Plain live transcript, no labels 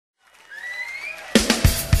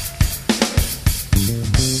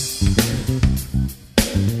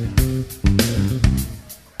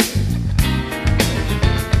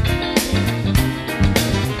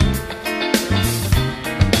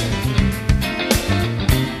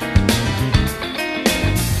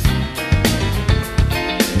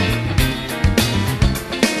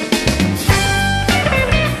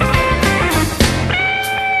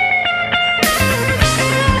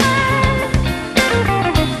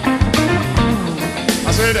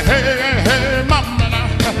said, hey, hey, mama, now,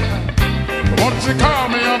 won't you call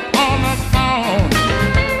me up on the phone?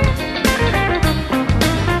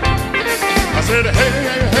 I said, hey,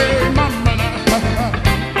 hey, hey, mama, now,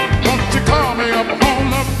 won't you call me up on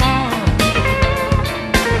the phone?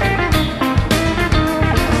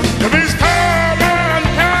 If he's calling,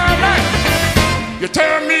 you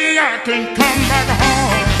tell me I can come back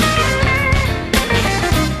home.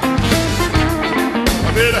 I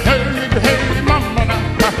said, hey, hey, mama, now,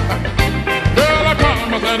 girl, I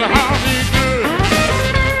promise that I'll be good.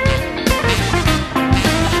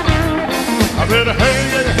 I said, hey,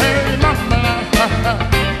 hey, hey, mama, now,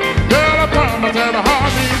 girl, I promise that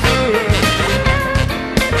I'll be good.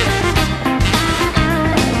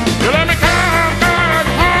 You let me come back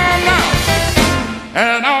home now,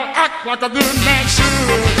 and I'll act like a good man should.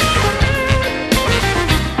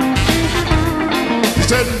 He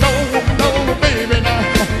said, no, no, baby, now,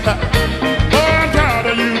 boy, I'm tired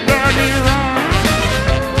of you dirty wrong.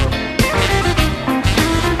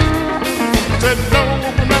 He said, no,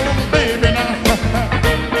 no, baby, now,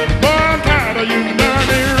 boy, I'm tired of you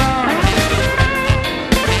dirty wrong.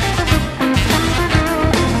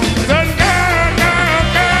 He said, girl,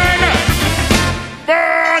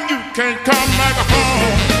 boy, you can't come back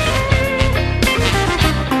home.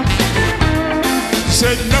 He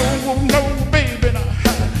said, no, no, baby, now,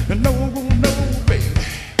 no, no, baby.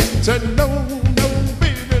 Said no, no,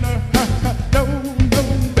 baby, no, no, no,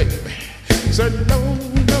 baby. Said no,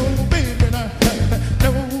 no, baby, no,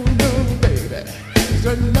 no, no, baby.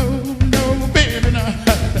 Said no, no, baby, no,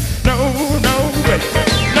 no, no, baby.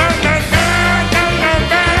 No, no, no, no, no,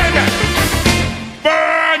 baby.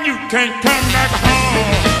 Boy, you can't come back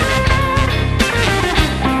home.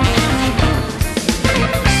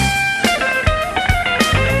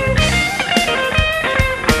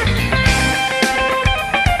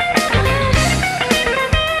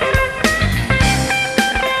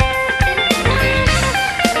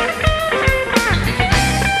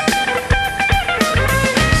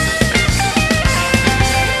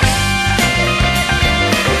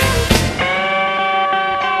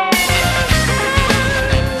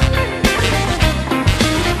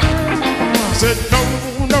 Said no,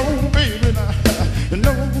 no, baby, now,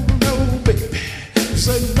 no, no, baby.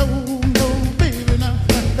 Said no, no, baby, now,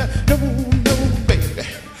 no, no, baby.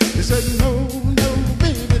 Said no, no,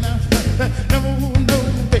 baby, now, no,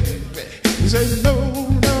 no, baby. Said no,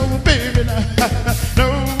 no, baby, now, no,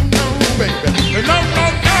 no, baby. No, no,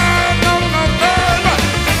 no, no, no, baby.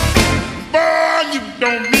 Boy, you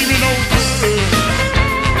don't mean me no good.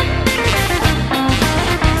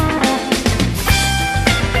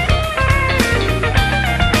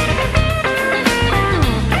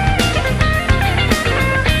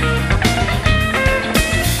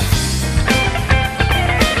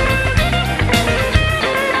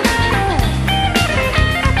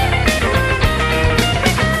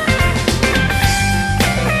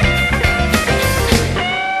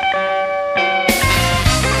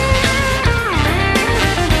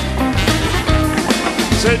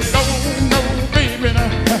 Said no, no, baby, no,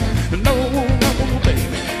 no, baby.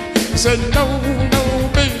 Said no, no,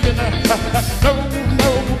 baby, no, no,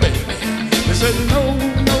 baby. Said no,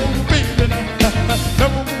 no, baby, no,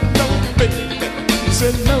 no, baby.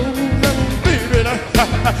 Said no, no, baby, no,